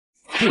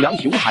不良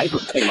熊孩子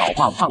被老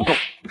爸胖揍，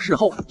事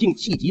后竟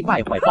气急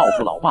败坏报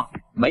复老爸，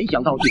没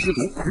想到一失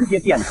足直接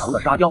变成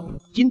了沙雕。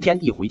今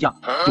天一回家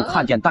就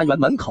看见单元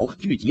门口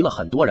聚集了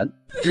很多人，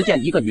只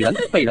见一个女人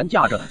被人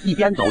架着，一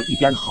边走一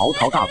边嚎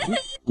啕大哭。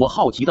我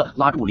好奇的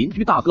拉住邻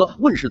居大哥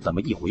问是怎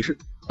么一回事。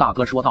大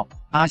哥说道：“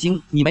阿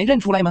星，你没认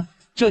出来吗？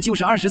这就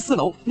是24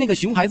楼那个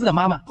熊孩子的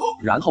妈妈。”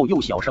然后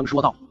又小声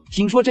说道：“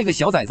听说这个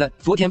小崽子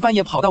昨天半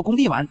夜跑到工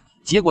地玩，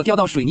结果掉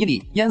到水泥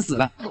里淹死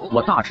了。”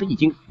我大吃一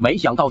惊，没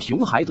想到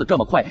熊孩子这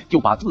么快就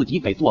把自己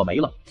给做没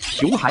了。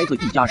熊孩子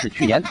一家是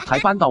去年才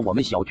搬到我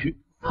们小区，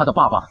他的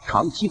爸爸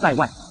长期在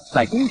外，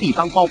在工地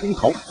当包工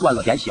头赚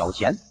了点小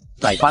钱。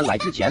在搬来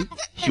之前，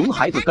熊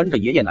孩子跟着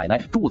爷爷奶奶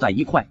住在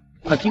一块，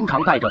他经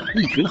常带着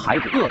一群孩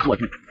子恶作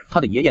剧。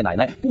他的爷爷奶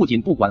奶不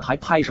仅不管，还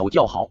拍手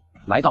叫好。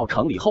来到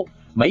城里后，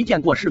没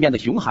见过世面的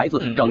熊孩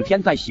子整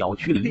天在小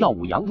区里耀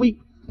武扬威，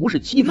不是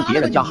欺负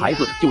别人家孩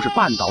子，就是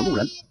绊倒路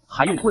人，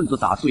还用棍子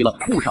打碎了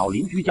不少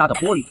邻居家的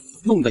玻璃，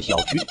弄得小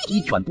区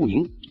鸡犬不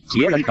宁。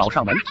别人找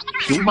上门，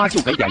熊妈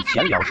就给点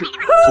钱了事，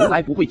从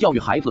来不会教育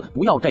孩子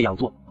不要这样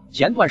做。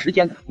前段时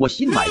间我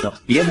新买的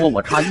别摸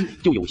我插衣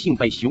就有幸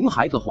被熊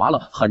孩子划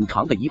了很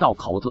长的一道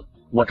口子，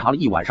我查了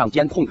一晚上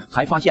监控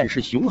才发现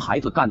是熊孩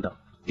子干的。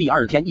第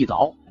二天一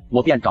早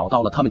我便找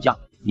到了他们家。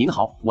您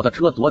好，我的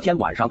车昨天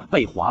晚上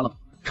被划了，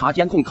查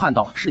监控看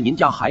到是您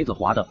家孩子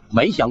划的。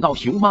没想到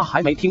熊妈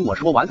还没听我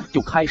说完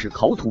就开始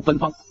口吐芬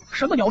芳，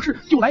什么鸟事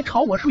就来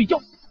吵我睡觉，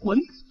滚！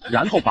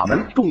然后把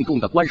门重重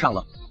的关上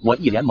了。我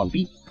一脸懵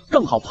逼，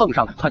正好碰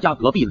上他家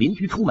隔壁邻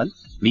居出门，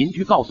邻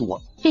居告诉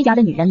我，这家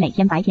的女人每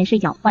天白天睡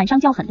觉，晚上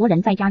叫很多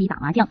人在家里打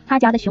麻将，他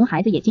家的熊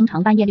孩子也经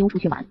常半夜溜出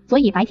去玩，所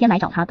以白天来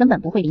找他根本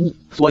不会理你。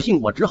索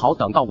性我只好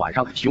等到晚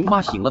上熊妈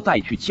醒了再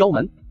去敲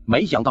门。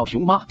没想到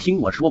熊妈听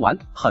我说完，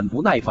很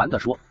不耐烦地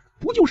说，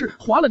不就是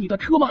划了你的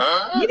车吗？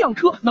一辆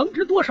车能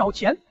值多少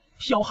钱？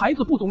小孩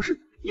子不懂事，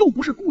又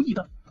不是故意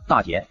的。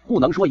大姐，不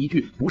能说一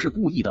句不是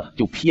故意的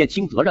就撇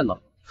清责任了。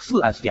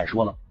4S 店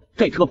说了，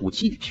这车补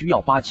漆需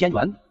要8000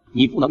元，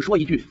你不能说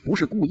一句不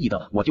是故意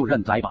的我就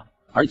认栽吧。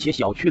而且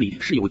小区里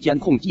是有监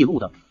控记录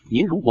的，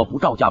您如果不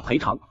照价赔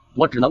偿，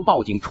我只能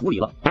报警处理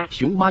了。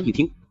熊妈一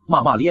听，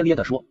骂骂咧咧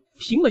地说，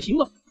行了行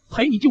了，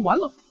赔你就完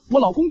了，我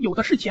老公有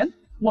的是钱，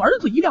我儿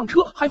子一辆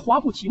车还花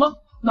不起吗？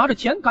拿着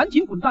钱赶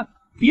紧滚蛋，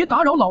别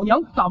打扰老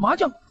娘打麻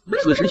将。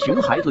此时熊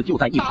孩子就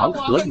在一旁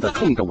得意地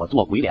冲着我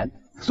做鬼脸，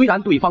虽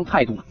然对方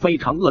态度非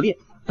常恶劣，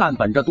但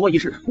本着多一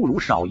事不如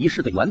少一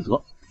事的原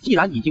则，既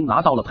然已经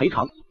拿到了赔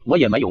偿，我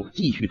也没有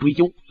继续追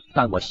究。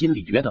但我心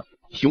里觉得，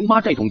熊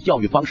妈这种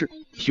教育方式，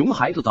熊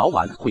孩子早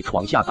晚会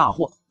闯下大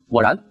祸。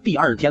果然，第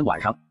二天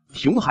晚上，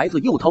熊孩子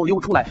又偷溜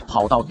出来，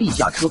跑到地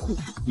下车库。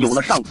有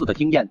了上次的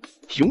经验，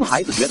熊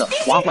孩子觉得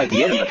划坏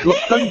别人的车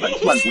根本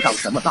算不上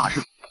什么大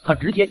事，他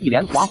直接一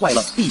连划坏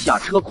了地下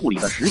车库里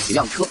的10几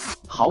辆车。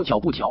好巧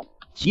不巧，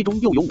其中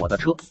又有我的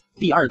车。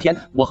第二天，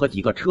我和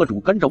几个车主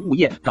跟着物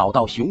业找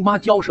到熊妈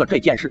交涉这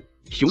件事。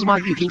熊妈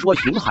一听说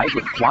熊孩子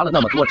划了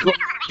那么多车，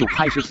就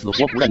开始死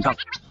活不认账。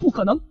不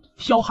可能，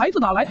小孩子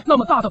哪来那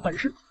么大的本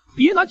事？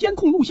别拿监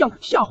控录像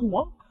吓唬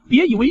我！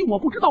别以为我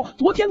不知道，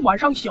昨天晚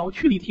上小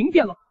区里停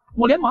电了，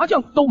我连麻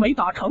将都没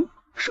打成，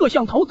摄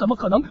像头怎么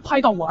可能拍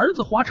到我儿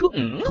子划车？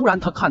突然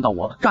他看到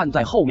我站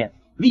在后面，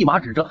立马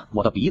指着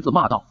我的鼻子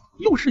骂道：“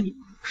又是你！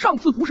上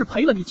次不是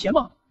赔了你钱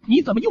吗？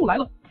你怎么又来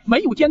了？没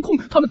有监控，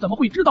他们怎么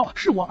会知道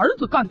是我儿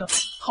子干的？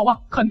好啊，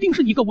肯定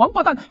是你个王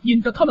八蛋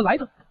引着他们来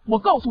的！我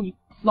告诉你，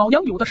老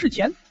娘有的是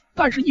钱，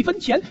但是1分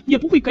钱也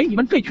不会给你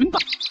们这群大……”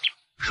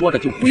说着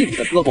就挥舞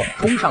着胳膊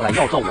冲上来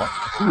要揍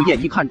我。物业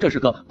一看这是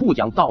个不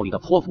讲道理的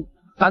泼妇，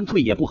干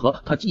脆也不和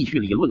他继续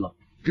理论了，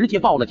直接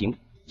报了警。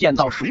见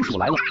到叔叔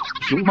来了，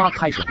熊妈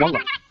开始慌了，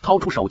掏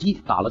出手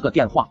机打了个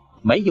电话。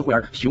没一会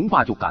儿，熊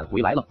爸就赶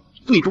回来了。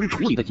最终处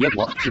理的结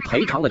果是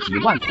赔偿了几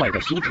万块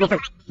的修车费，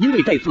因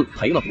为这次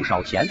赔了不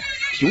少钱。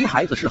熊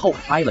孩子事后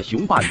挨了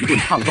熊爸一顿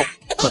胖揍，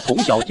可从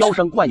小娇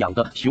生惯养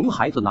的熊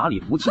孩子哪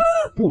里服气，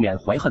不免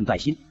怀恨在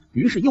心，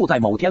于是又在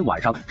某天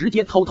晚上直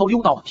接偷偷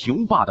溜到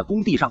熊爸的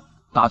工地上，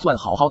打算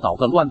好好捣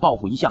个乱报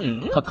复一下。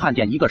他看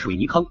见一个水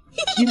泥坑，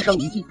心生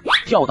一计，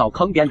跳到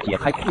坑边解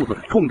开裤子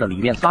冲着里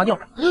面撒尿，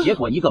结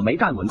果一个没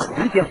站稳，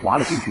直接滑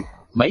了进去。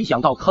没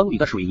想到坑里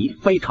的水泥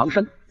非常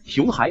深，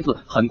熊孩子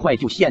很快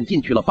就陷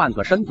进去了半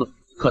个身子，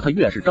可他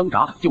越是挣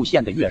扎就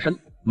陷得越深，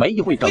没一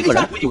会整个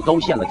人就都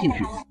陷了进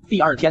去。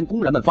第二天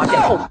工人们发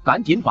现后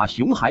赶紧把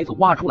熊孩子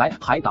挖出来，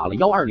还打了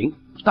120，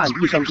但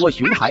医生说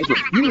熊孩子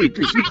因为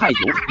窒息太久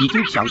已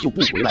经抢救不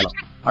回来了，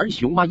而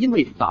熊妈因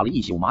为打了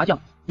一宿麻将，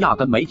压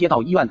根没接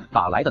到医院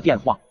打来的电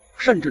话，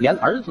甚至连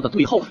儿子的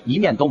最后一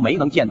面都没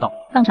能见到。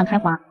杠上开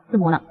花，自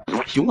摸了。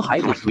熊孩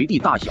子随地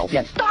大小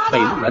便，被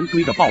路人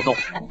追着暴揍，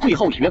最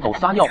后学狗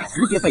撒尿，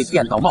直接被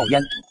电到冒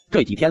烟。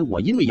这几天我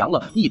因为阳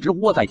了，一直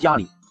窝在家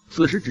里。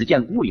此时只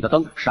见屋里的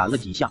灯闪了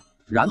几下，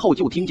然后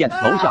就听见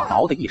楼下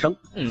嗷的一声，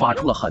发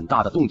出了很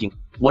大的动静。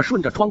我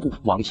顺着窗户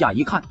往下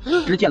一看，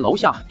只见楼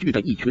下聚着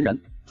一群人，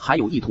还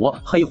有一坨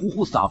黑乎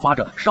乎散发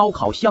着烧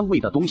烤香味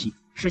的东西。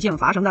事情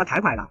发生的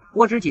太快了，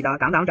我只记得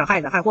刚刚这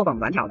孩子还活蹦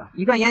乱跳的，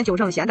一转眼就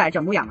成现在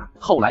这模样了。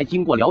后来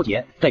经过了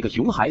解，这个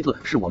熊孩子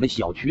是我们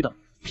小区的，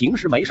平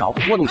时没少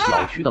捉弄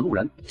小区的路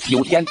人。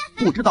有天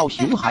不知道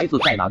熊孩子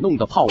在哪弄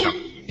的炮仗，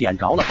点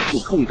着了就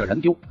冲着人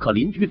丢。可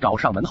邻居找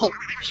上门后，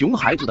熊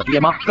孩子的爹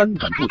妈根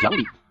本不讲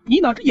理。你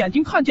哪只眼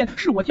睛看见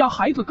是我家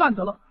孩子干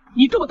的了？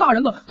你这么大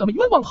人了，怎么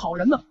冤枉好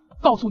人呢？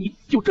告诉你，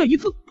就这一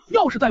次，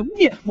要是再污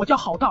蔑我家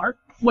好大儿，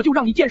我就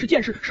让你见识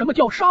见识什么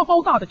叫沙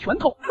包大的拳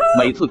头。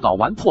每次搞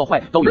完破坏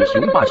都有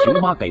熊爸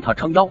熊妈给他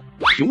撑腰，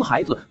熊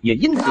孩子也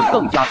因此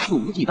更加肆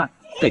无忌惮。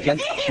这天，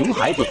熊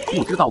孩子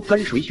不知道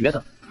跟谁学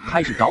的，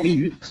开始着迷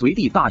于随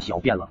地大小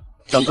便了，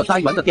整个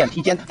单元的电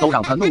梯间都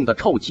让他弄得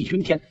臭气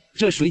熏天。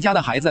这谁家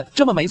的孩子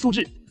这么没素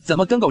质，怎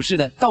么跟狗似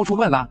的到处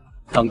乱拉？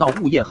等到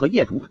物业和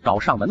业主找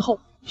上门后，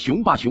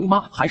熊爸熊妈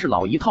还是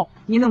老一套。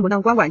你能不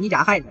能管管你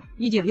家孩子？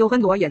已经有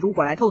很多业主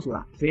过来投诉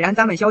了。虽然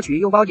咱们小区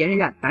有保洁人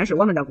员，但是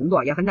我们的工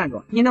作也很难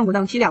做。你能不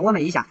能体谅我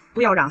们一下，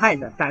不要让孩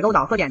子在楼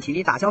道和电梯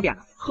里大小便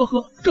了？呵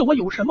呵，这我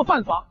有什么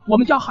办法？我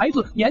们家孩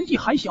子年纪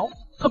还小，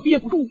他憋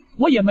不住，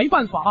我也没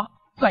办法啊。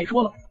再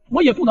说了，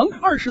我也不能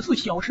24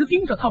小时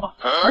盯着他吧。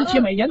而且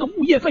每年的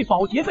物业费、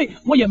保洁费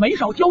我也没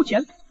少交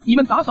钱。你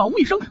们打扫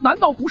卫生难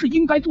道不是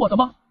应该做的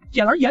吗？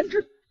简而言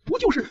之，不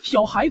就是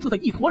小孩子的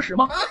一坨屎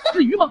吗？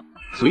至于吗？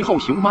随后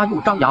熊妈又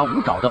张牙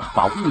舞爪的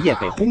把物业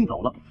给轰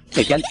走了。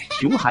这天，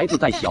熊孩子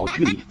在小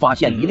区里发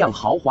现一辆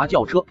豪华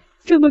轿车，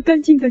这么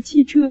干净的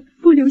汽车，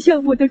不留下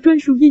我的专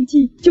属印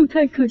记就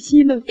太可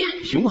惜了。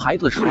熊孩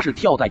子顺势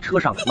跳在车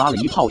上拉了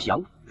一炮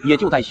响，也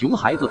就在熊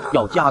孩子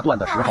要夹断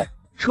的时候，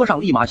车上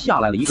立马下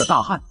来了一个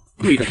大汉，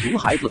对着熊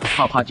孩子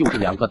啪啪就是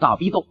2个大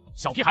逼斗。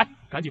小屁孩，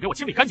赶紧给我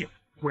清理干净，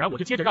不然我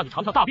就接着让你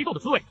尝尝大逼斗的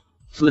滋味。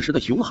此时的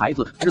熊孩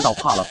子知道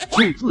怕了，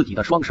用自己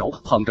的双手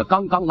捧着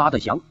刚刚拉的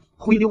翔，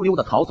灰溜溜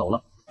的逃走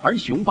了。而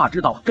熊爸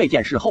知道这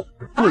件事后，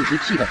顿时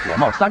气得火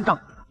冒三丈，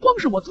光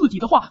是我自己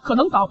的话可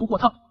能打不过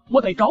他，我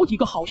得找几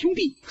个好兄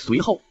弟。随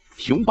后，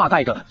熊爸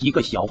带着几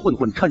个小混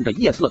混趁着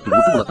夜色堵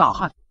住了大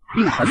汉，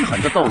并狠狠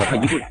地揍了他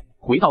一顿。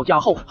回到家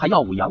后，还耀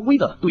武扬威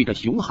地对着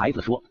熊孩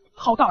子说：“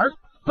好大儿，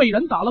被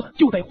人打了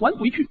就得还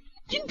回去，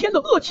今天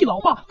的恶气老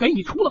爸给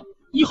你出了，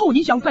以后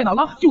你想在哪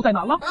拉就在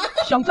哪拉，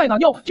想在哪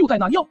尿就在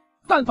哪尿。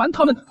但凡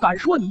他们敢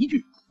说你一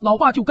句，老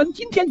爸就跟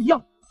今天一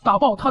样，打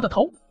爆他的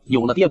头。”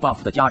有了爹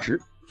buff 的加持，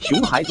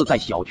熊孩子在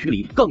小区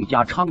里更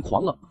加猖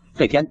狂了。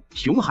这天，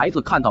熊孩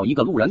子看到一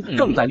个路人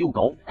正在遛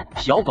狗，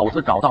小狗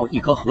子找到一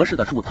棵合适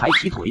的树，抬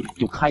起腿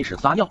就开始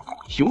撒尿。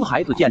熊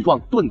孩子见状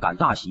顿感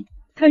大喜，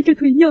抬着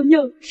腿尿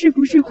尿是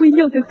不是会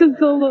尿得更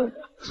高啊？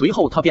随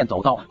后他便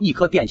走到一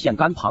棵电线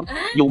杆旁，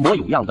有模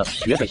有样的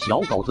学着小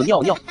狗子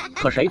尿尿。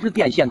可谁知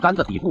电线杆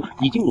的底部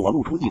已经裸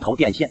露出一头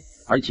电线，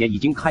而且已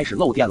经开始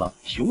漏电了。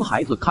熊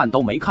孩子看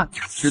都没看，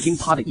只听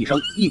啪的一声，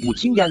一股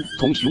青烟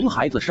从熊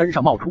孩子身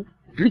上冒出，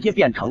直接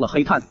变成了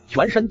黑炭，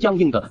全身僵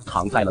硬的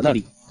躺在了那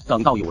里。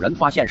等到有人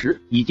发现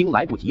时，已经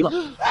来不及了，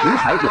熊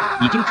孩子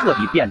已经彻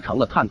底变成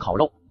了炭烤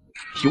肉。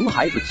熊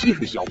孩子欺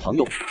负小朋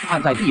友，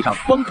按在地上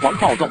疯狂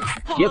暴揍，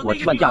结果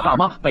劝架大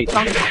妈被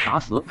当场打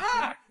死。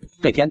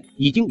这天，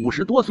已经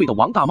50多岁的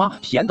王大妈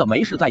闲得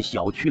没事，在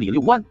小区里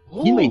遛弯，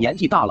因为年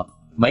纪大了，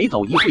每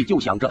走一会就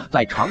想着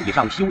在长椅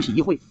上休息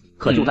一会。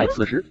可就在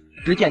此时，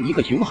只见一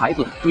个熊孩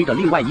子追着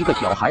另外一个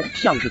小孩，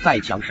像是在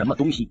抢什么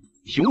东西。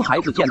熊孩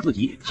子见自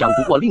己抢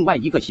不过另外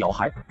一个小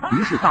孩，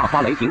于是大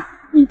发雷霆：“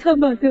你他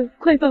妈的，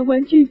快把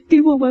玩具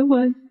给我玩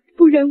完，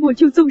不然我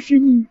就揍死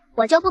你！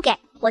我就不给，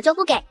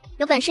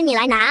有本事你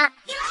来拿！”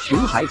熊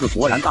孩子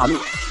勃然大怒：“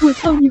我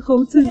操你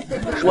猴子！”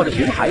说着，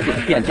熊孩子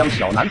便将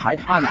小男孩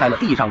按在了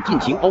地上进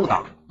行殴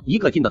打，一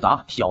个劲的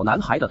打小男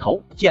孩的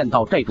头。见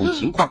到这种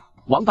情况，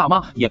王大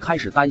妈也开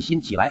始担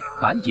心起来，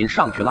赶紧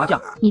上去拉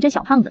架：“你这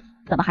小胖子，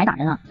怎么还打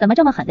人啊？怎么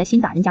这么狠的心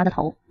打人家的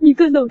头？你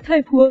个老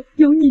太婆，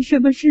有你什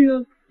么事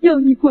啊？要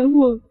你管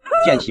我！”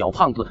见小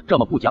胖子这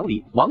么不讲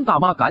理，王大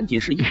妈赶紧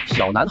示意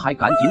小男孩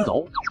赶紧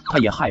走，他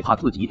也害怕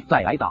自己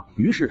再挨打，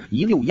于是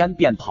一溜烟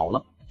便跑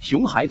了。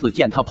熊孩子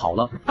见他跑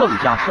了，更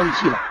加生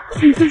气了：“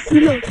你个死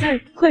老太，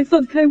快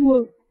放开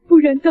我，不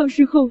然到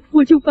时候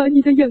我就把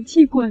你的氧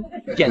气管！”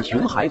见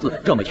熊孩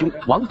子这么凶，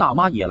王大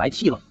妈也来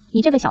气了：“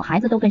你这个小孩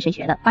子都跟谁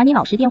学的？把你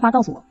老师电话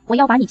告诉我，我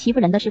要把你欺负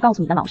人的事告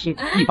诉你的老师。”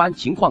一般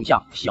情况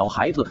下，小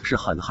孩子是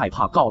很害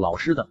怕告老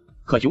师的，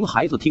可熊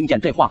孩子听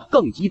见这话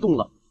更激动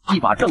了，一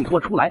把挣脱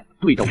出来，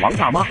对着王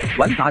大妈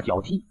拳打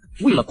脚踢。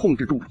为了控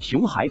制住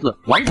熊孩子，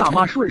王大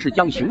妈顺势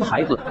将熊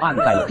孩子按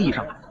在了地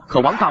上。可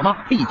王大妈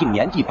毕竟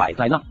年纪摆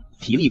在那，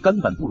体力根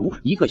本不如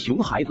一个熊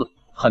孩子，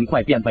很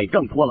快便被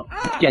挣脱了。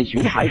见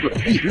熊孩子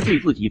一直对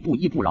自己不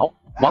依不饶，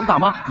王大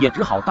妈也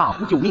只好大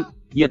呼救命。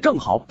也正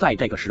好在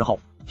这个时候，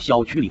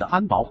小区里的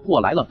安保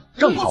过来了，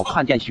正好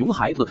看见熊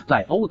孩子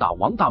在殴打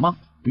王大妈，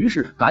于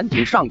是赶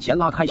紧上前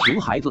拉开熊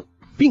孩子，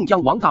并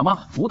将王大妈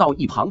扶到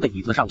一旁的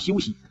椅子上休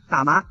息。“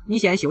大妈，你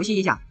先休息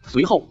一下。”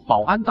随后，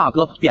保安大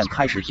哥便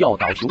开始教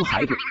导熊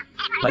孩子。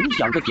本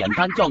想着简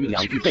单教育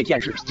2句，这件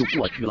事就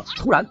过去了。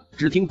突然，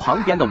只听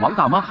旁边的王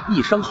大妈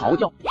一声嚎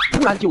叫，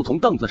突然就从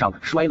凳子上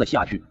摔了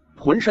下去，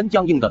浑身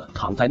僵硬的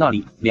躺在那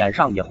里，脸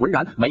上也浑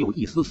然没有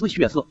一丝丝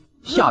血色，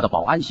吓得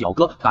保安小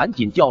哥赶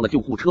紧叫了救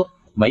护车。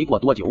没过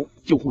多久，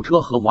救护车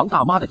和王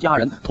大妈的家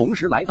人同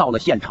时来到了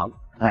现场。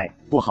“哎，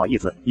不好意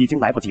思，已经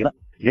来不及了，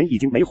人已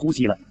经没呼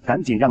吸了，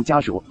赶紧让家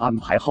属安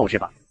排后事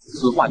吧。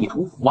此话一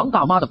出，王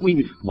大妈的闺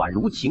女宛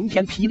如晴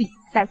天霹雳。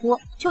大夫，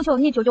求求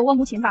你救救我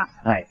母亲吧！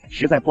哎，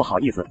实在不好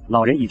意思，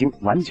老人已经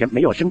完全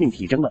没有生命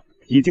体征了，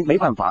已经没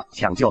办法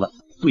抢救了。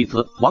对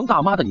此，王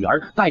大妈的女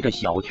儿带着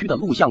小区的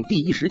录像，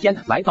第一时间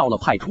来到了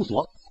派出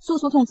所。叔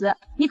叔同志，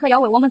你可要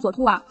为我们做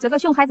主啊！这个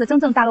熊孩子整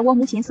整打了我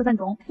母亲4分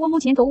钟，我母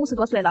亲都50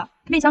多岁了，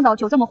没想到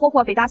就这么活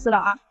活被打死了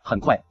啊！很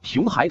快，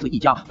熊孩子一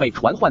家被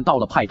传唤到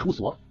了派出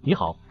所。你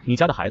好，你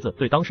家的孩子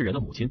对当事人的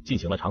母亲进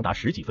行了长达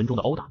10几分钟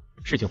的殴打，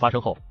事情发生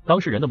后，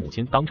当事人的母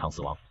亲当场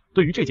死亡。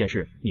对于这件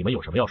事，你们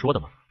有什么要说的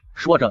吗？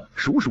说着，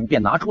叔叔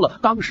便拿出了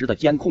当时的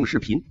监控视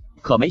频。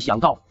可没想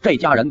到，这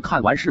家人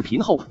看完视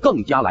频后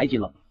更加来劲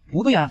了。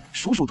不对啊，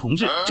叔叔同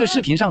志，这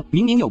视频上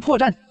明明有破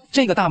绽，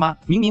这个大妈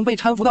明明被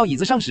搀扶到椅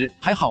子上时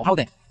还好好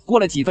的，过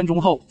了几分钟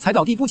后才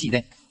倒地不起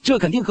的，这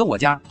肯定和我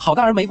家好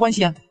大儿没关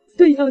系啊！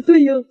对呀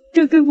对呀，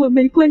这跟我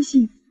没关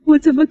系，我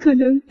怎么可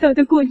能打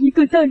得过一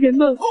个大人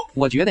嘛？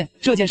我觉得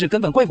这件事根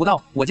本怪不到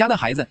我家的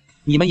孩子，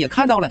你们也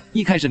看到了，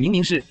一开始明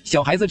明是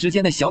小孩子之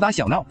间的小打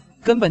小闹，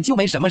根本就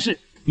没什么事，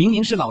明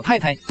明是老太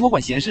太多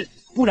管闲事，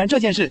不然这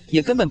件事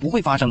也根本不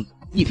会发生。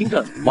一听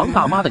这，王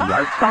大妈的女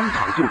儿当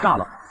场就炸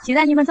了。既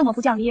然你们这么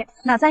不讲理，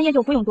那咱也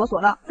就不用多说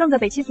了，等着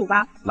被起诉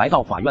吧。来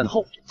到法院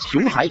后，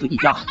熊孩子一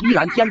家依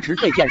然坚持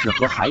这件事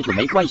和孩子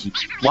没关系。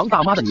王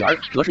大妈的女儿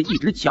则是一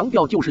直强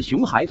调，就是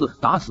熊孩子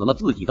打死了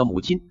自己的母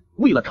亲。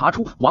为了查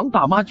出王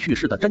大妈去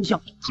世的真相，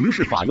于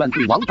是法院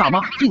对王大妈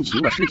进行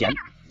了尸检。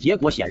结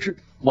果显示，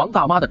王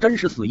大妈的真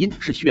实死因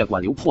是血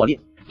管瘤破裂。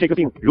这个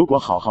病如果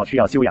好好吃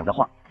药休养的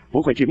话，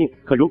不会致命，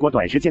可如果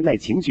短时间内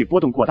情绪波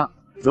动过大，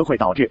则会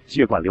导致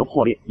血管瘤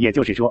破裂。也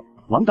就是说，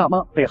王大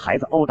妈被孩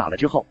子殴打了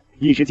之后，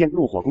一时间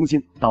怒火攻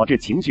心，导致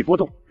情绪波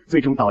动，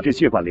最终导致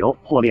血管瘤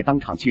破裂，当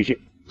场去世。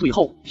最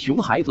后，熊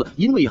孩子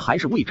因为还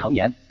是未成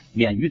年，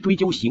免于追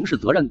究刑事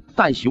责任，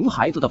但熊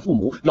孩子的父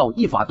母要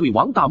依法对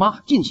王大妈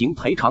进行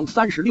赔偿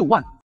36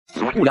万。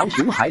不良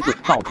熊孩子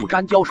到处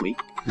沾胶水，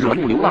惹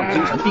怒流浪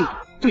精神病，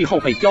最后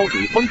被胶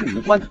水封住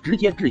五官，直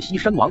接窒息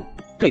身亡。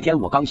这天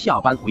我刚下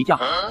班回家，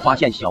发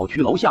现小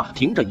区楼下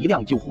停着一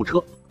辆救护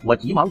车，我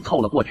急忙凑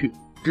了过去。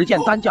只见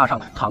担架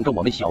上躺着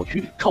我们小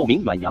区臭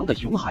名远扬的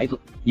熊孩子，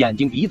眼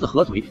睛、鼻子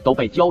和嘴都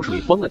被胶水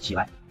封了起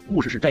来。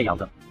故事是这样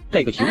的，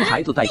这个熊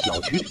孩子在小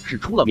区是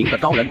出了名的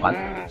招人烦。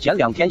前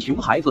2天，熊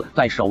孩子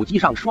在手机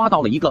上刷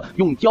到了一个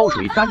用胶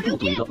水粘住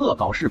嘴的恶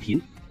搞视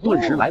频，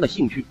顿时来了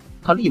兴趣。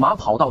他立马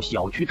跑到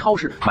小区超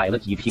市买了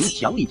几瓶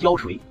强力胶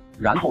水，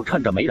然后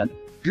趁着没人，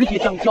直接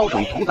将胶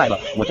水涂在了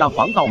我家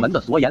防盗门的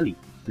锁眼里，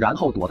然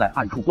后躲在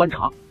暗处观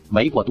察。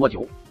没过多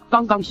久，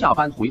刚刚下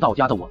班回到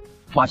家的我，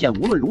发现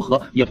无论如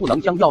何也不能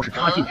将钥匙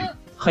插进去，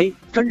嘿，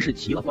真是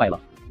奇了怪了。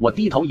我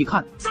低头一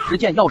看，只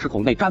见钥匙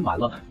孔内沾满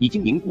了已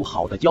经凝固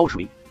好的胶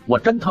水，我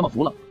真他妈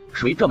服了，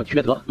谁这么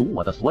缺德堵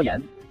我的锁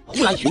眼？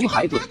忽然熊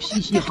孩子嘻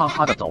嘻哈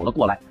哈的走了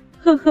过来，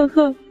哈哈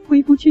哈，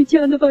回不去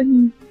家了吧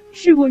你？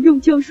是我用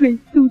胶水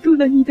堵住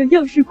了你的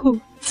钥匙孔，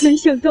没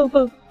想到吧？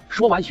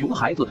说完，熊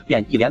孩子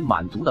便一脸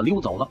满足的溜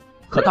走了。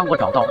可当我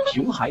找到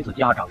熊孩子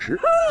家长时，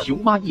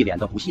熊妈一脸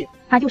的不屑。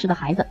他就是个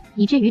孩子，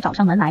以至于找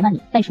上门来了你。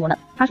再说了，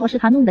他说是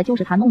他弄的就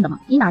是他弄的嘛，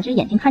你哪只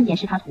眼睛看见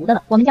是他涂的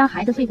了？我们家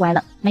孩子最乖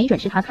了，没准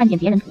是他看见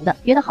别人涂的，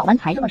觉得好玩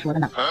才这么说的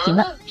呢。行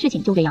了，事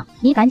情就这样，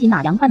你赶紧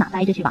哪凉快哪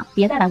待着去吧，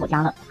别再来我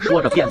家了。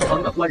说着便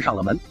砰的关上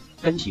了门。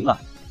真行啊，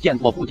见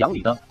过不讲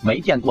理的，没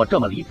见过这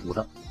么离谱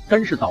的，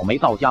真是倒霉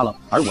到家了。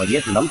而我也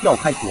只能调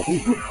开锁公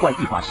司换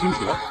一把新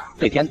锁。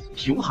这天，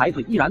熊孩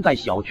子依然在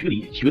小区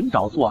里寻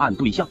找作案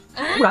对象，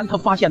突然他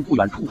发现不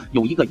远处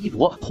有一个衣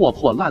着破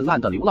破烂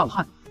烂的流浪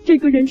汉。这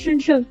个人身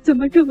上怎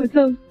么这么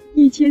脏？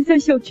以前在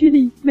小区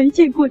里没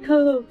见过他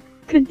啊，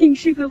肯定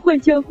是个坏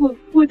家伙，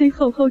我得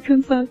好好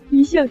惩罚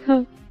一下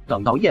他。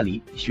等到夜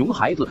里，熊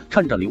孩子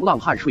趁着流浪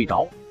汉睡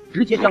着，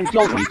直接将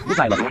胶水涂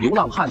在了流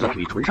浪汉的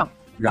嘴唇上，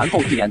然后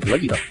一脸得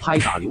意的拍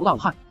打流浪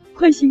汉。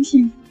快醒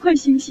醒，快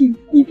醒醒，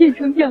你变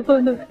成哑巴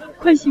了，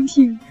快醒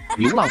醒！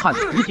流浪汉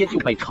直接就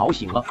被吵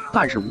醒了，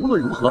但是无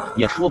论如何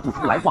也说不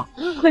出来话。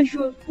快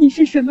说，你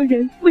是什么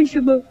人？为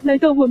什么来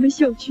到我们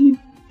小区？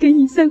给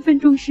你3分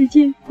钟时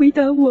间回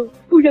答我，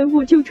不然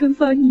我就惩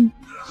罚你。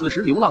此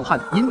时流浪汉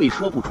因为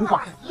说不出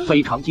话，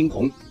非常惊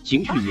恐，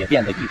情绪也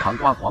变得异常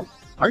抓狂，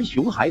而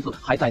熊孩子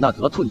还在那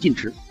得寸进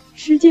尺。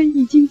时间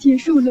已经结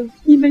束了，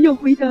你没有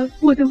回答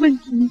我的问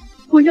题，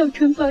我要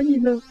惩罚你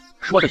了。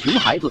说着，熊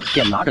孩子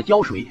便拿着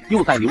胶水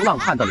又在流浪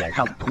汉的脸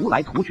上涂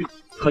来涂去，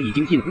可已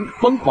经近乎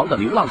疯狂的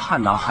流浪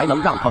汉哪还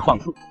能让他放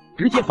肆，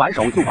直接反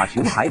手就把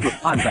熊孩子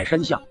按在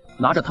身下，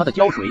拿着他的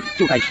胶水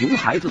就在熊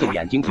孩子的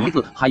眼睛、鼻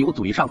子还有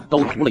嘴上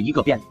都涂了一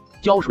个遍。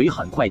胶水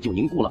很快就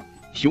凝固了，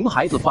熊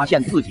孩子发现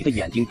自己的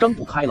眼睛睁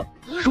不开了，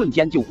瞬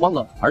间就慌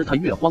了，而他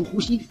越慌呼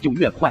吸就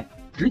越快，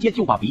直接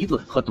就把鼻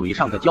子和嘴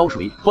上的胶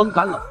水风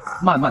干了。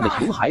慢慢的，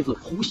熊孩子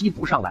呼吸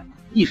不上来，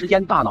一时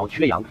间大脑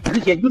缺氧，直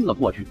接晕了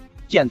过去。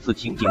见此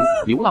情景，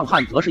流浪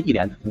汉则是一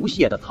脸不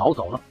屑的逃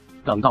走了。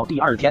等到第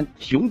2天，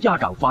熊家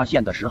长发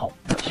现的时候，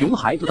熊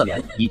孩子的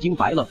脸已经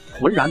白了，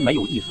浑然没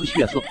有一丝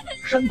血色，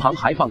身旁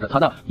还放着他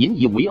那引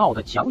以为傲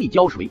的强力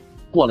胶水。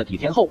过了几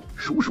天后，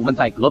叔叔们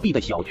在隔壁的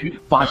小区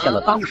发现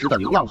了当时的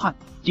流浪汉。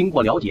经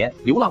过了解，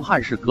流浪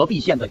汉是隔壁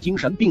县的精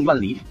神病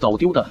院里走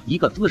丢的一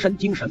个资深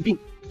精神病。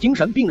精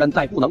神病人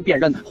在不能辨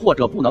认或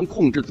者不能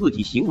控制自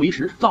己行为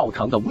时造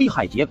成的危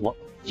害结果，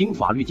经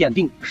法律鉴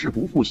定是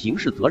不负刑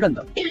事责任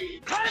的。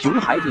熊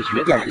孩子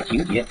学电视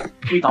情节，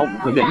推倒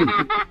5个月孕妇，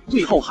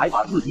最后还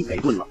把自己给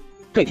炖了。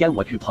这天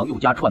我去朋友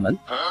家串门，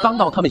刚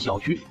到他们小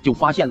区就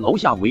发现楼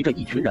下围着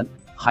一群人，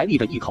还立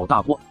着一口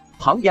大锅，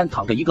旁边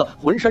躺着一个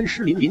浑身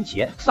湿淋淋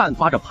且散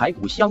发着排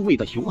骨香味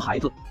的熊孩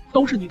子。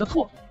都是你的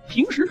错，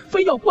平时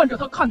非要惯着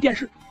他看电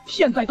视，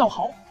现在倒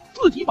好，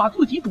自己把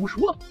自己煮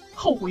熟了，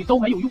后悔都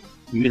没有用。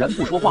女人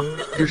不说话，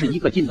只是一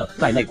个劲的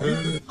在内哭。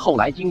后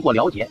来经过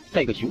了解，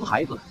这个熊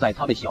孩子在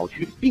他们小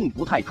区并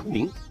不太出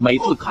名，每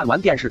次看完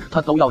电视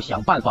他都要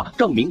想办法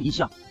证明一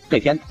下。这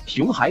天，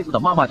熊孩子的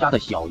妈妈家的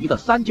小姨的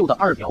三舅的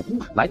二表姑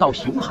来到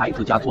熊孩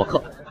子家做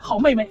客。好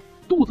妹妹，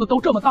肚子都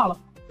这么大了，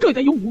这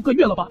得有5个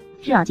月了吧？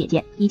是啊，姐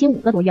姐，已经5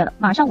个多月了，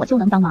马上我就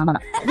能当妈妈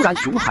了。突然，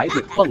熊孩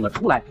子蹦了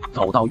出来，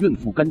走到孕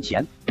妇跟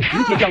前，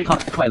直接将她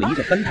踹了一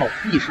个跟头，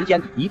一时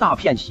间一大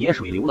片血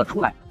水流了出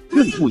来，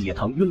孕妇也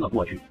疼晕了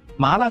过去。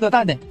麻辣个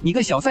蛋的，你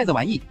个小崽子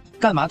玩意，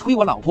干嘛推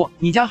我老婆？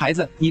你家孩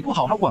子你不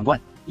好好管管，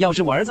要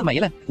是我儿子没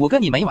了，我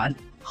跟你没完。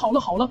好了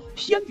好了，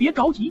先别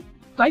着急，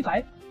仔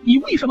仔，你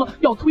为什么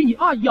要推你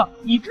阿姨啊？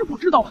你知不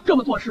知道这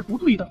么做是不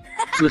对的？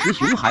此时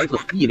熊孩子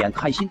一脸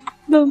开心，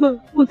妈妈，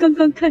我刚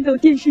刚看到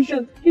电视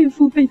上孕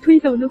妇被推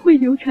倒了会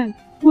流产，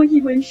我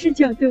以为是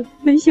假的，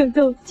没想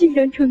到竟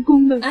然成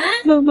功了。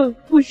妈妈，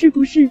我是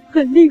不是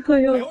很厉害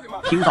啊？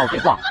听到这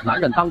话，男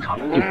人当场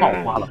就爆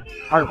发了，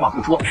二话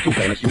不说就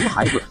给了熊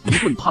孩子一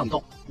顿胖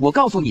揍。我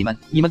告诉你们，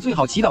你们最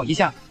好祈祷一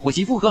下我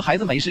媳妇和孩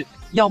子没事，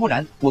要不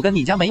然我跟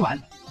你家没完。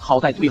好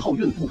在最后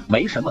孕妇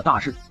没什么大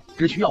事，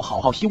只需要好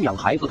好休养，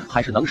孩子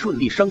还是能顺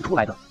利生出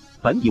来的。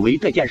本以为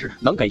这件事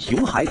能给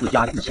熊孩子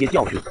家一些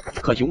教训，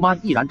可熊妈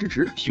依然支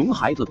持熊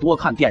孩子多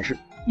看电视。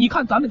你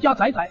看咱们家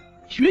仔仔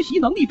学习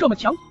能力这么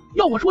强，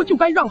要我说就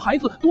该让孩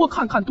子多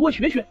看看多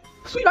学学。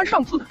虽然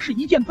上次是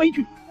一件悲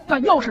剧，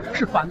但要是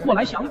反过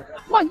来想，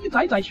万一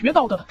仔仔学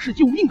到的是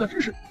救命的知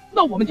识，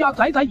那我们家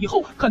仔仔以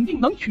后肯定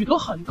能取得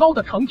很高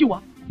的成就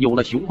啊！有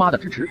了熊妈的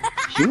支持，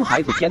熊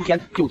孩子天天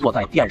就坐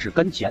在电视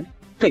跟前。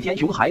这天，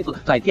熊孩子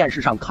在电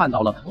视上看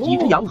到了几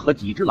只羊和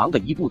几只狼的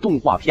一部动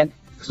画片，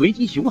随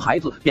即熊孩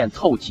子便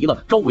凑齐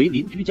了周围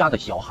邻居家的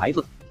小孩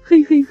子。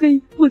嘿嘿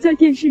嘿，我在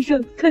电视上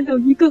看到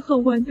一个好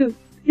玩的，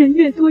人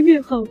越多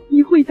越好，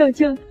一会大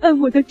家按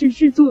我的指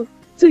示做，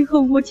最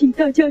后我请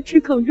大家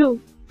吃烤肉。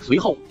随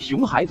后，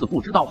熊孩子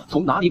不知道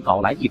从哪里搞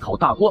来一口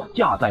大锅，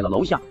架在了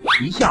楼下，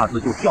一下子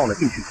就跳了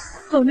进去。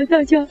好了，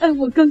大家按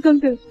我刚刚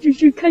的指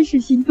示开始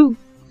行动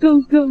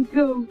 ，Go Go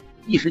Go！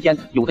 一时间，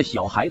有的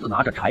小孩子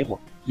拿着柴火，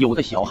有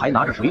的小孩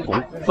拿着水桶，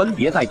分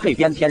别在这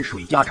边添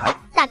水加柴。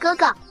大哥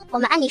哥，我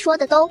们按你说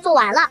的都做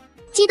完了，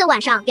记得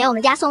晚上给我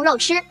们家送肉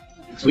吃。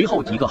随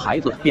后几个孩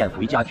子便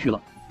回家去了。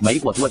没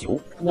过多久，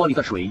锅里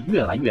的水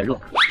越来越热，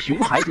熊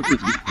孩子自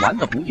己玩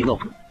得不亦乐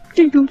乎。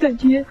这种感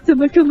觉怎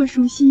么这么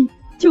熟悉，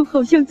就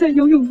好像在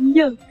游泳一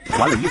样。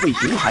玩了一会，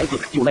熊孩子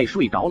就累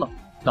睡着了。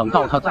等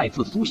到他再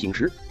次苏醒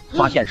时，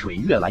发现水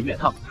越来越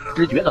烫，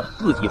只觉得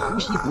自己呼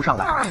吸不上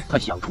来。他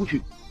想出去，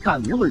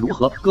但无论如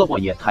何胳膊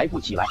也抬不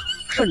起来，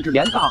甚至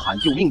连大喊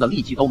救命的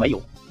力气都没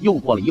有。又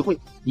过了一会，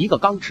一个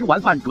刚吃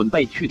完饭准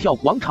备去跳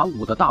广场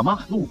舞的大妈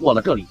路过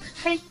了这里。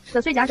嘿，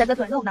这水家这个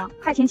炖肉呢，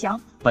还挺香。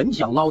本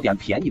想捞点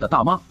便宜的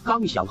大妈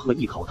刚想喝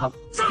一口汤，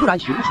突然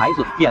熊孩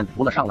子便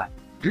浮了上来，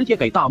直接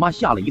给大妈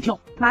吓了一跳。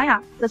妈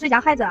呀，这谁家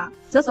孩子啊？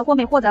这是活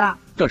没活着啊？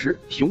这时，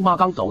熊妈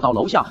刚走到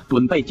楼下，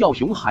准备叫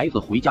熊孩子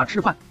回家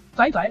吃饭。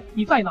仔仔，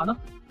你在哪呢？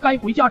该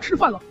回家吃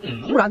饭了。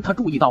忽然，他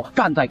注意到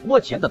站在锅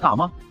前的大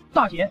妈。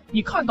大姐，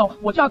你看到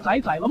我家仔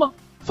仔了吗？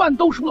饭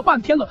都熟了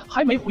半天了，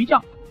还没回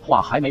家。话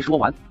还没说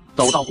完，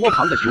走到锅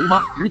旁的熊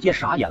妈直接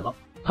傻眼了。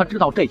她知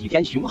道这几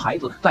天熊孩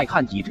子在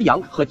看几只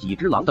羊和几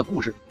只狼的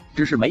故事，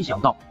只是没想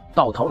到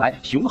到头来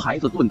熊孩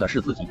子炖的是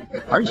自己，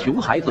而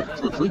熊孩子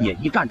自此也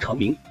一战成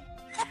名。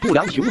不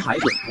良熊孩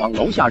子往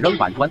楼下扔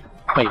板砖，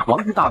被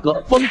黄日大哥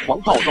疯狂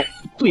暴揍，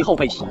最后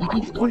被洗衣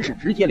机吞噬，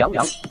直接凉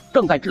凉。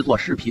正在制作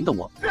视频的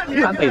我，突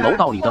然被楼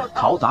道里的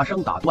嘈杂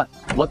声打断。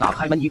我打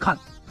开门一看，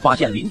发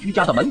现邻居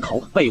家的门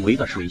口被围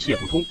得水泄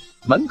不通，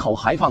门口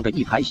还放着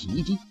一台洗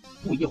衣机。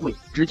不一会，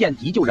只见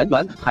急救人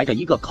员抬着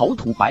一个口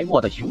吐白沫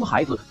的熊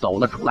孩子走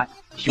了出来。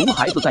熊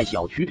孩子在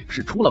小区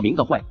是出了名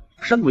的坏，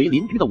身为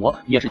邻居的我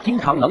也是经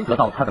常能得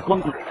到他的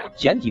光顾。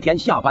前几天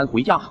下班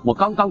回家，我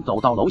刚刚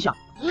走到楼下，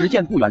只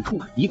见不远处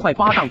一块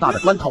巴掌大的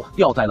砖头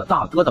掉在了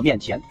大哥的面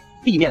前，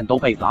地面都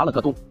被砸了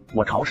个洞。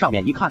我朝上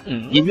面一看，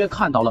隐约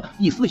看到了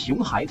一丝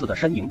熊孩子的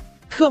身影。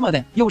特么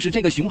的，又是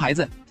这个熊孩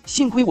子！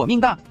幸亏我命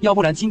大，要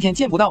不然今天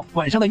见不到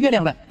晚上的月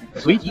亮了。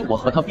随即我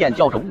和他便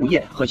叫着物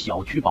业和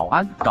小区保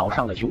安找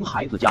上了熊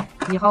孩子家。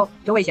你好，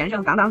这位先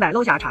生刚刚在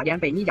楼下差点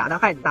被你家的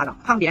孩子打倒，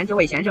旁边这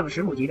位先生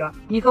是目击者，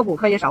你可不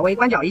可以稍微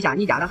管教一下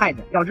你家的孩子？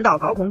要知道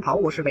高空抛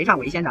物是非常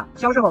危险的。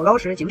小时候老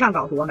师经常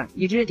告诉我们，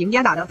一只丁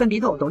点大的粉笔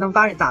头都能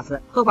把人砸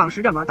死，何况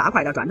是这么大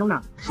块的砖头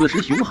呢？此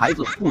时熊孩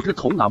子不知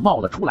从哪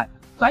冒了出来，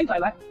仔仔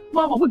来，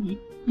妈妈问你，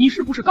你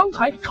是不是刚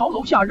才朝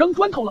楼下扔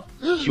砖头了？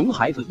熊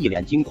孩子一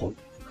脸惊恐，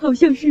好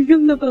像是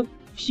扔了吧。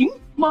行，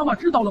妈妈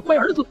知道了，乖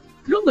儿子，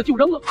扔了就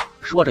扔了。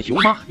说着，熊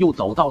妈又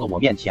走到了我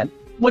面前，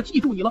我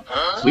记住你了。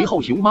随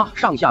后，熊妈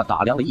上下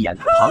打量了一眼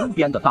旁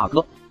边的大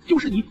哥，就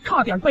是你，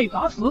差点被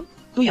砸死。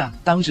对呀，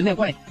当时那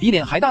块比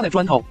脸还大的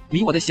砖头，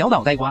离我的小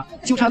脑袋瓜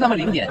就差那么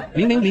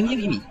0.0001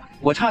厘米，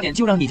我差点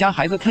就让你家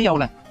孩子啃腰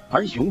了。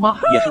而熊妈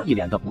也是一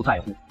脸的不在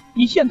乎。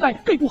你现在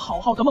这不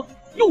好好的吗？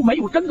又没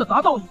有真的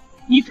砸到你，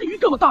你至于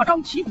这么大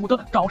张旗鼓的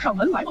找上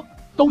门来吗？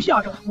都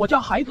吓着我家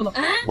孩子了。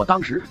我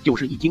当时就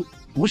是一惊。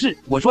不是，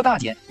我说大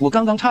姐，我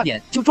刚刚差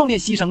点就壮烈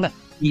牺牲了，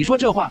你说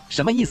这话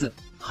什么意思？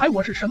还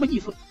我是什么意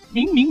思？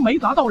明明没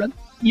砸到人，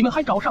你们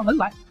还找上门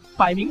来，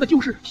摆明的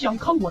就是想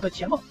坑我的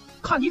钱吗？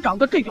看你长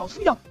得这屌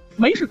丝样，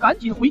没事赶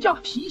紧回家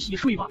洗洗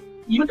睡吧。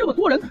你们这么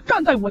多人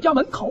站在我家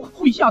门口，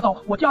会吓到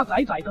我家仔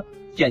仔的。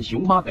见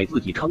熊妈给自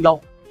己撑腰，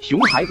熊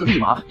孩子立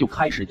马就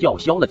开始叫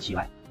嚣了起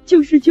来。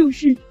就是，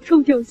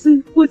臭屌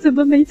丝，我怎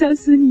么没砸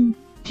死你？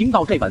听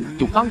到这本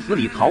就刚死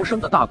里逃生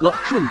的大哥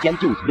瞬间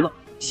就急了。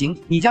行，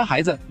你家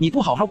孩子你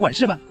不好好管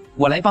事吧，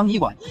我来帮你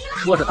管。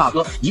说着，大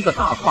哥一个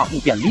大跨步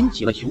便拎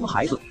起了熊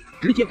孩子，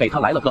直接给他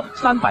来了个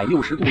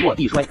360度落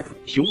地摔。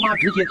熊妈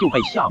直接就被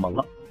吓懵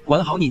了。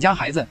管好你家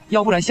孩子，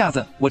要不然下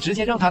次我直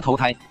接让他投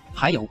胎。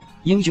还有，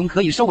英雄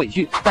可以受委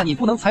屈，但你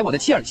不能踩我的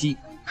切尔西。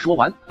说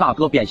完，大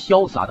哥便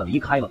潇洒的离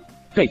开了。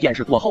这件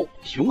事过后，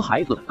熊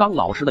孩子刚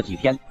老实了几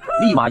天，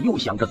立马又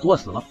想着作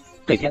死了。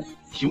这天，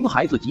熊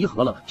孩子集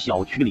合了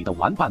小区里的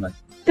玩伴们，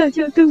大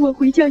家跟我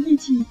回家一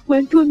起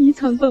玩捉迷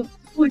藏吧。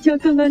我家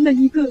刚安了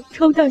一个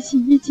超大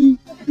洗衣机，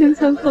能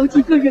藏好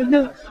几个人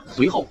呢。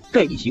随后，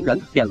这一行人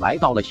便来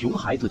到了熊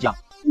孩子家。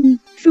你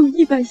数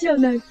100下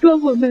来抓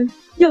我们，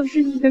要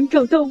是你能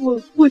找到我，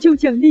我就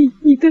奖励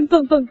你根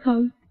棒棒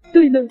糖。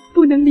对了，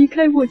不能离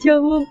开我家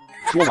哦。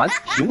说完，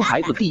熊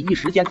孩子第一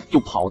时间就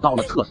跑到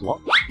了厕所，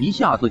一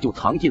下子就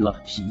藏进了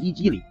洗衣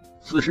机里。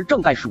此时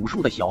正在数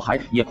数的小孩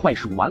也快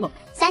数完了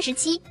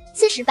：37、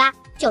48、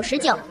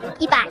99、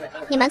100。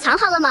你们藏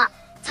好了吗？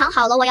藏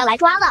好了，我要来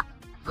抓了。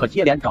可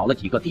接连找了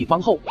几个地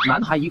方后，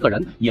男孩一个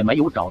人也没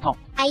有找到。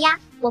哎呀，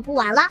我不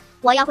玩了，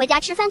我要回家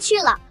吃饭去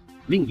了。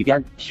另一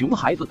边，熊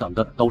孩子等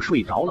的都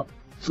睡着了。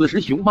此时，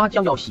熊妈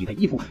将要洗的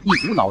衣服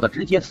一股脑的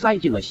直接塞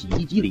进了洗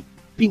衣机里，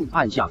并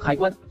按下开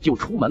关就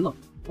出门了。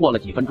过了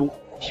几分钟，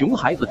熊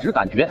孩子只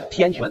感觉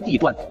天旋地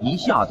转，一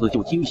下子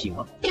就惊醒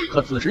了。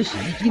可此时洗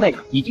衣机内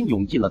已经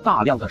涌进了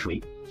大量的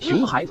水，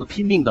熊孩子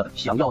拼命的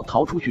想要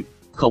逃出去，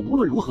可无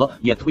论如何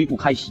也推不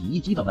开洗衣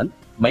机的门。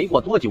没过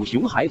多久，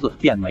熊孩子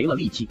便没了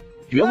力气，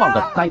绝望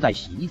的待在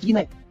洗衣机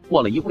内。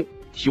过了一会，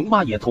熊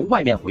妈也从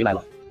外面回来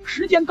了，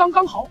时间刚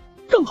刚好，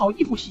正好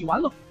衣服洗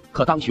完了。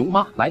可当熊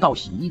妈来到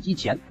洗衣机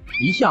前，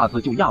一下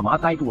子就压麻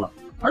呆住了。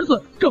儿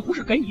子，这不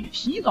是给你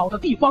洗澡的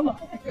地方啊！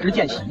只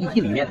见洗衣机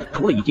里面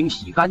除了已经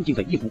洗干净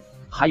的衣服，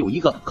还有一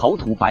个口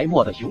吐白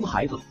沫的熊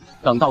孩子。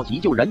等到急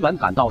救人员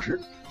赶到时，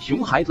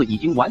熊孩子已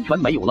经完全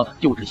没有了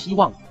救治希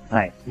望。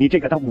哎，你这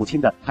个当母亲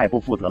的太不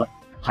负责了，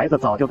孩子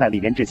早就在里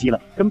面窒息了，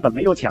根本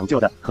没有抢救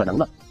的可能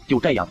了。就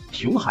这样，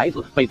熊孩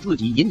子被自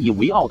己引以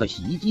为傲的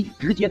洗衣机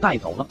直接带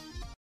走了。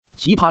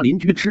奇葩邻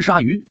居吃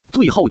鲨鱼，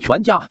最后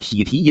全家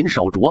喜提银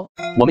手镯。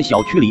我们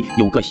小区里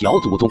有个小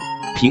祖宗，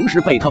平时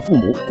被他父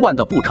母惯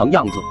得不成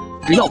样子，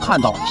只要看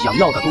到想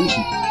要的东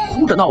西，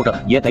哭着闹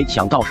着也得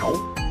抢到手。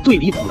最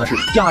离谱的是，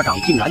家长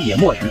竟然也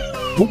默许，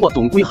不过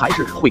总归还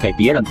是会给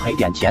别人赔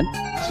点钱，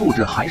素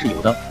质还是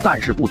有的，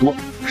但是不多。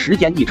时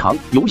间一长，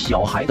有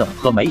小孩的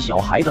和没小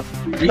孩的，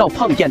只要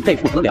碰见这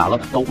父子俩了，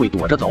都会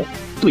躲着走。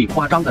最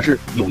夸张的是，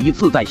有一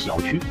次在小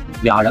区，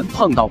俩人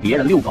碰到别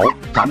人遛狗，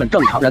咱们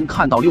正常人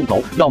看到遛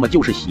狗，要么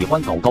就是喜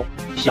欢狗狗，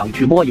想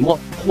去摸一摸，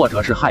或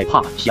者是害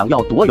怕，想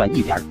要躲远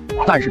一点。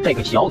但是这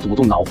个小祖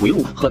宗脑回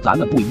路和咱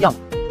们不一样，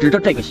指着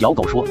这个小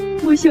狗说：“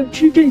我想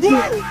吃这个。”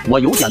我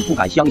有点不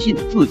敢相信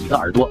自己的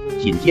耳朵。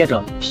紧接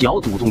着，小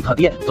祖宗他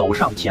爹走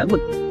上前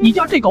问：“你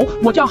家这狗，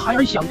我家孩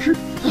儿想吃，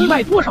你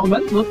卖多少元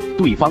子？”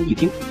对方一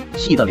听，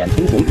气得脸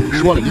通红，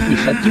说了一句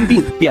神经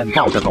病，便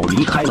抱着狗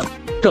离开了。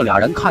这俩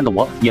人看得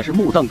我也是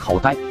目瞪口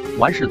呆。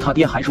完事他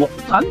爹还说：“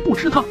咱不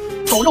吃它，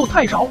狗肉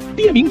太少，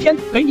爹明天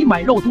给你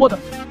买肉多的。”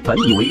本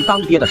以为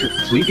当爹的是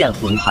随便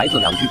哄孩子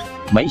两句，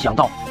没想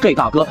到这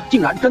大哥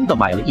竟然真的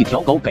买了一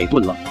条狗给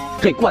炖了。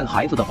这惯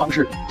孩子的方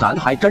式，咱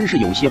还真是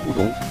有些不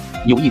懂。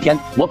有一天，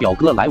我表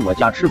哥来我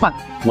家吃饭，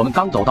我们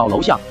刚走到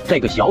楼下，这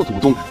个小祖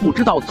宗不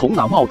知道从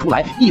哪冒出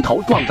来，一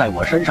头撞在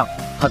我身上。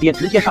他爹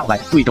直接上来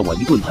对着我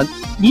一顿喷：“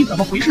你怎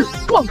么回事？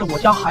撞着我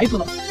家孩子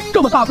了？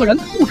这么大个人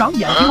不长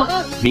眼睛吗？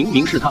明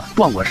明是他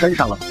撞我身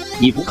上了，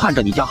你不看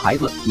着你家孩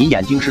子，你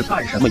眼睛是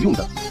干什么用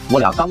的？”我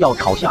俩刚要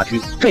吵下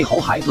去，这猴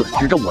孩子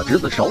指着我侄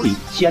子手里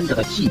牵着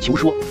的气球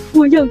说：“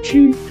我要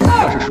吃。”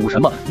这是属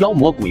什么妖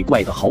魔鬼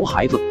怪的猴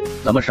孩子？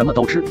怎么什么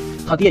都吃？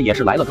他爹也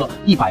是来了个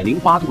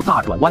108度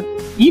大转弯，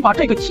你把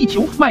这个气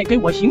球卖给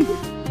我行不？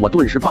我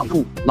顿时放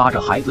住，拉着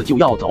孩子就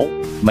要走，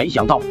没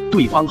想到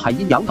对方还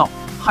阴阳道：“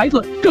孩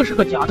子，这是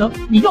个假的，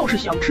你要是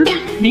想吃，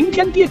明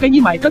天爹给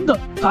你买真的。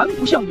咱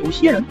不像有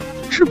些人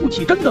吃不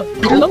起真的，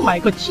只能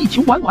买个气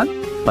球玩玩。”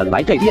本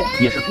来这爹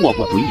也是过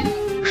过嘴瘾，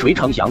谁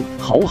成想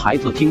猴孩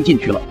子听进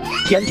去了，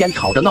天天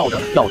吵着闹着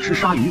要吃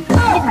鲨鱼。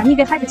你看你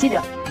给孩子气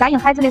的，答应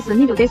孩子的事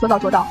你就得说到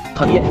做到。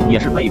他爹也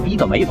是被逼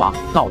的没法，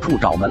到处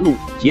找门路，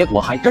结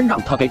果还真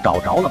让他给找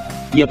着了。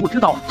也不知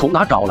道从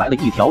哪找来了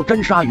一条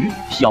真鲨鱼，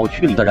小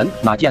区里的人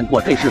哪见过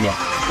这世面，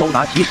都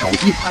拿起手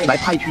机拍来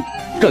拍去。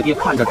这爹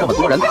看着这么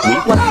多人围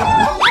观扫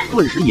毒，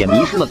顿时也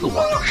迷失了自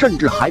我，甚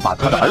至还把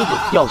他的儿子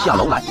叫下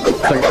楼来，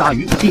跟鲨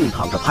鱼并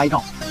躺着拍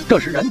照。这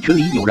时人群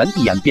里有人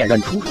一眼便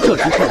认出这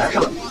时是人鲨，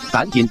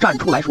赶紧站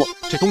出来说：“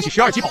这东西是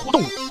2级保护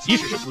动物，即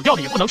使是死掉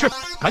的也不能吃，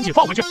赶紧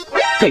放回去。”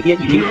这爹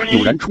一听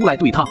有人出来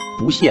对他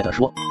不屑地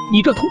说：“你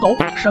这土狗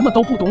什么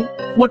都不懂，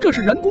我这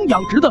是人工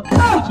养殖的，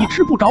自己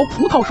吃不着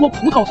葡萄说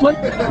葡萄酸。”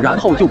然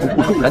后就不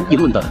顾众人议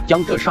论的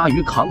将这鲨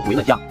鱼扛回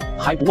了家，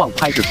还不忘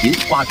拍视频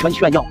发圈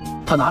炫耀。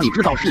他哪里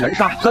知道是人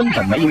鲨，根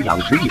本没有养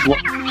殖一说，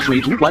水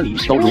族馆里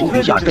都容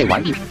不下这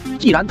玩意。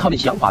既然他们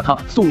想把它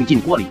送进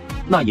锅里，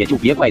那也就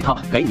别怪他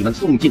给你们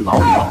送进牢里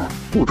了。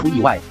不出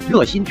意外，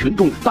热心群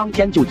众当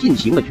天就进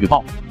行了举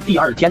报，第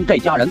2天这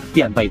家人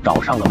便被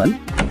找上了门。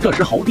这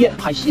时猴爹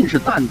还信誓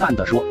旦旦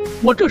地说：“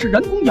我这是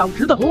人工养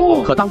殖的。”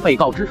可当被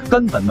告知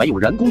根本没有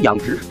人工养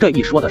殖这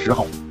一说的时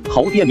候，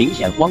猴爹明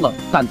显慌了，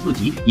但自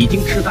己已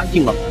经吃干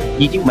净了，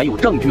已经没有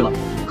证据了。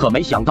可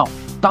没想到，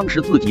当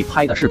时自己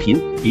拍的视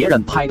频，别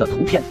人拍的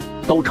图片，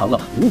都成了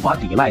无法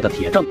抵赖的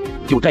铁证。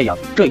就这样，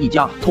这一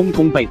家通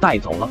通被带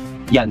走了。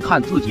眼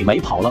看自己没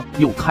跑了，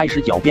又开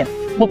始狡辩：“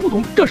我不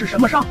懂这是什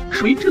么鲨，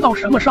谁知道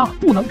什么鲨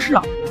不能吃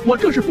啊？我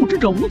这是不知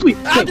者无罪。”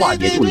这话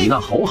也就你那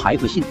猴孩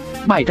子信。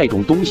卖这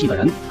种东西的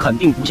人肯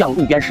定不像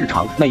路边市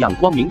场那样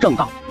光明正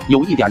大，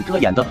有一点遮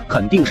掩的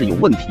肯定是有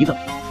问题的。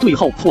最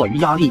后迫于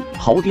压力，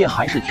猴爹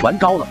还是全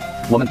招了。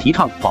我们提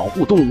倡保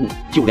护动物，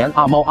就连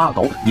阿猫阿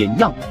狗也一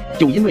样，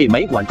就因为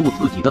没管住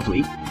自己的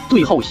嘴，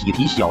最后喜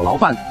提小牢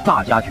饭。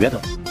大家觉得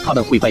他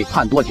们会被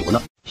判多久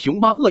呢？熊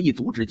妈恶意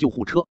阻止救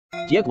护车，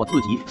结果自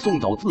己送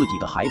走自己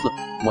的孩子。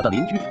我的邻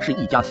居是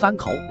一家3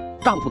口，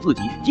丈夫自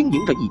己经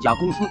营着一家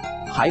公司，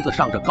孩子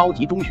上着高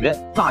级中学，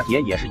大姐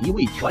也是一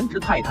位全职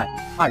太太。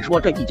按说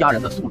这一家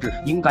人的素质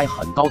应该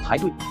很高才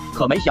对，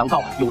可没想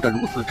到有着如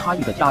此差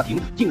异的家庭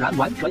竟然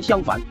完全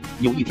相反。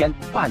有一天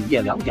半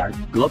夜2点，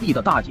隔壁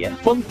的大姐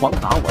疯狂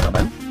打我的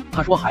门，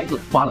她说孩子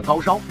发了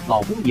高烧，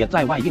老公也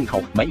在外应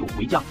酬没有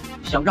回家，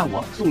想让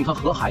我送她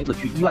和孩子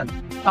去医院。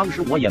当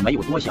时我也没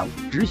有多想，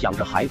只想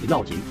着孩子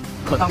要紧。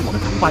可当我们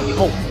出发以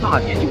后，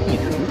大姐就一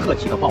直不客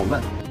气的抱怨：“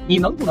你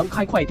能不能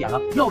开快点了？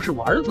要是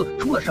我儿子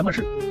出了什么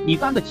事，你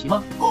担得起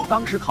吗？”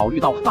当时考虑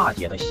到大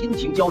姐的心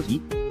情焦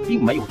急，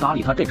并没有搭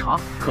理她这茬。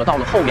可到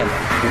了后面5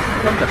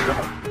分钟的时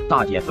候，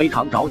大姐非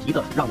常着急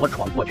的让我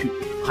闯过去，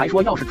还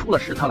说要是出了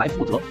事她来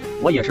负责。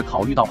我也是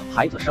考虑到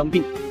孩子生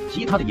病，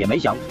其他的也没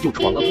想，就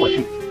闯了过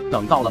去。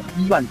等到了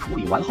医院处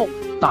理完后，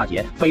大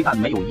姐非但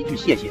没有一句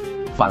谢谢，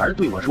反而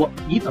对我说：“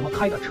你怎么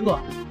开的车啊？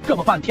这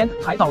么半天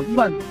才到医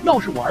院，要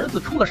是我儿子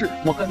出了事，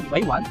我跟你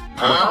没完！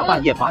我大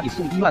半夜把你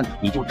送医院，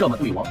你就这么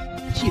对我？”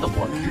气得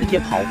我直接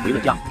跑回了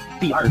家。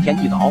第2天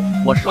一早，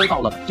我收到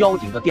了交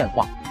警的电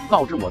话，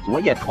告知我昨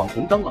夜闯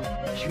红灯了，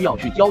需要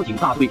去交警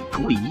大队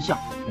处理一下。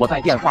我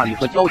在电话里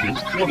和交警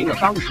说明了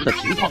当时的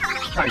情况，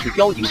但是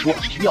交警说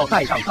需要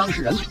带上当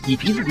事人以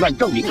及入院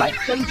证明来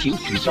申请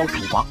取消处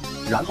罚。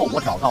然后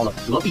我找到了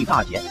隔壁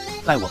大姐，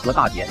在我和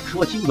大姐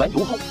说清缘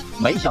由后，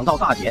没想到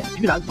大姐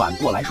居然反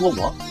过来说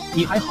我：“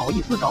你还好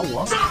意思找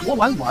我？昨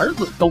晚我儿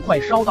子都快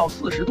烧到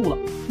40度了，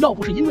要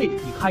不是因为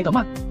你开得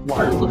慢，我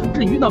儿子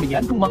至于那么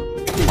严重吗？”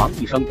忙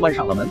一声关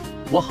上了门。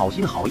我好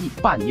心好意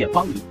半夜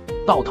帮你，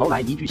到头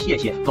来一句谢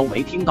谢都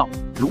没听到，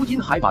如今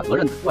还把责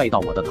任怪到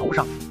我的头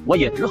上，我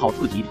也只好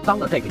自己当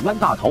了这个冤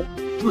大头，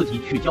自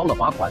己去交了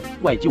罚款。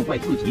怪就怪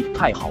自己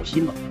太好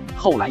心了。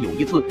后来有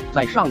一次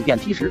在上电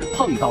梯时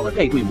碰到了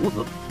这对母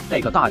子，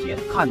这个大姐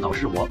看到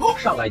是我，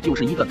上来就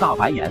是一个大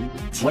白眼，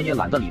我也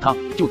懒得理她，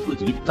就自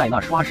己在那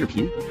刷视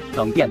频。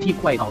等电梯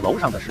快到楼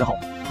上的时候，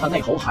她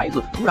那猴孩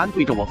子突然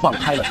对着我放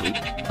开了水，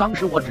当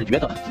时我只觉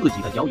得自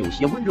己的脚有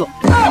些温热，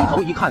低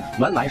头一看，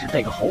原来是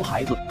这个猴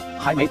孩子。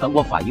还没等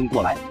我反应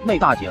过来，那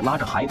大姐拉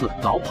着孩子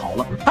早跑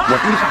了。我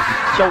追上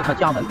去敲她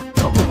家门，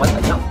可不管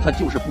怎样，她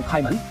就是不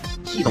开门，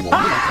气得我无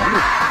能狂怒。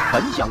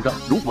本想着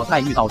如果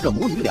再遇到这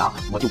母女俩，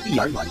我就避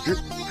而远之，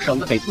省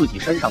得给自己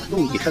身上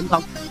弄一身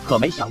脏。可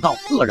没想到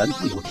恶人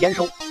自有天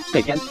收。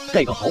这天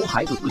这个猴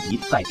孩子自己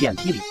在电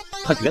梯里，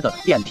他觉得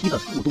电梯的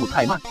速度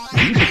太慢，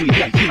于是对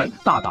电梯门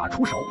大打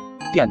出手。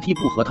电梯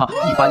不和他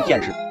一般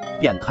见识，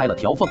便开了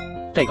条缝，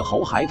这个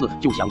猴孩子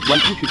就想钻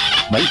出去，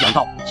没想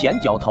到前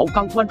脚头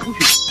刚钻出去，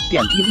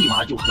电梯立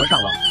马就合上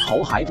了，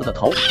猴孩子的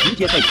头直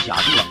接被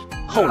卡住了。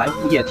后来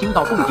物业听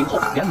到动静后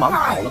连忙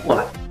跑了过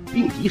来，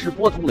并及时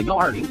拨通了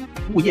120，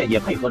物业也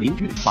配合邻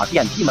居把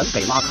电梯门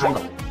给拉开了。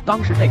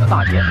当时这个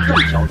大姐正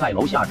巧在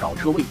楼下找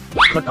车位，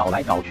可找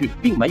来找去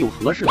并没有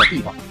合适的地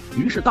方，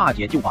于是大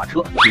姐就把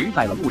车停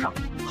在了路上。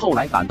后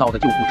来赶到的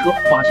救护车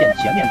发现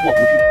前面过不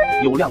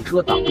去，有辆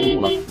车挡住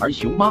路了，而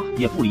熊妈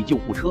也不理救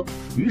护车，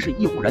于是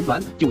医护人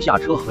员就下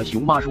车和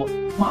熊妈说：“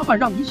麻烦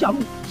让一下路，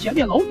前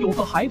面楼有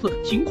个孩子，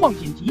情况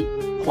紧急。”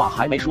话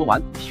还没说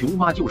完，熊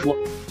妈就说：“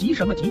急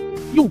什么急？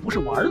又不是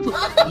我儿子。”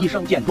医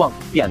生见状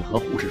便和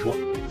护士说：“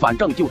反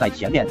正就在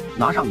前面，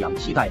拿上氧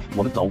气袋，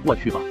我们走过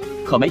去吧。”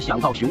可没想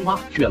到熊妈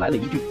却来了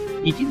一句：“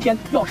你今天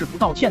要是不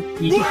道歉，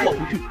你就过不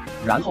去。”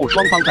然后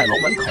双方在楼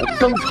门口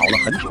争吵了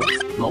很久。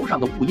楼上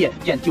的物业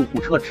见救护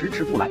车迟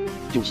迟不来，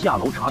就下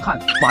楼查看，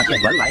发现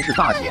原来是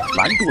大姐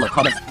拦住了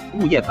他们。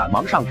物业赶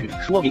忙上去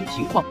说明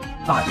情况，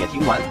大姐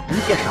听完直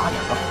接傻眼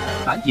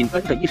了，赶紧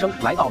跟着医生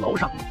来到楼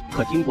上。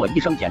可经过医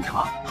生检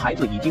查，孩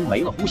子已经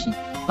没了呼吸，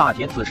大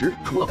姐此时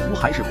除了哭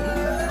还是哭。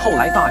后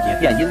来大姐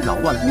便因扰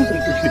乱公共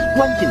秩序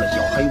关进了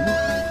小黑屋。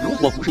如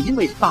果不是因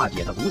为大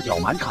姐的五角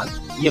蛮缠，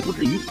也不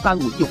至于耽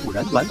误医护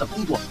人员的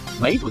工作，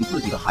没准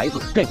自己的孩子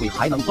这回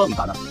还能蹦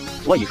跶呢。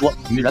所以说，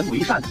与人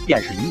为善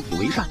便是与己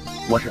为善。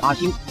我是阿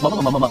星，么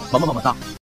么哒。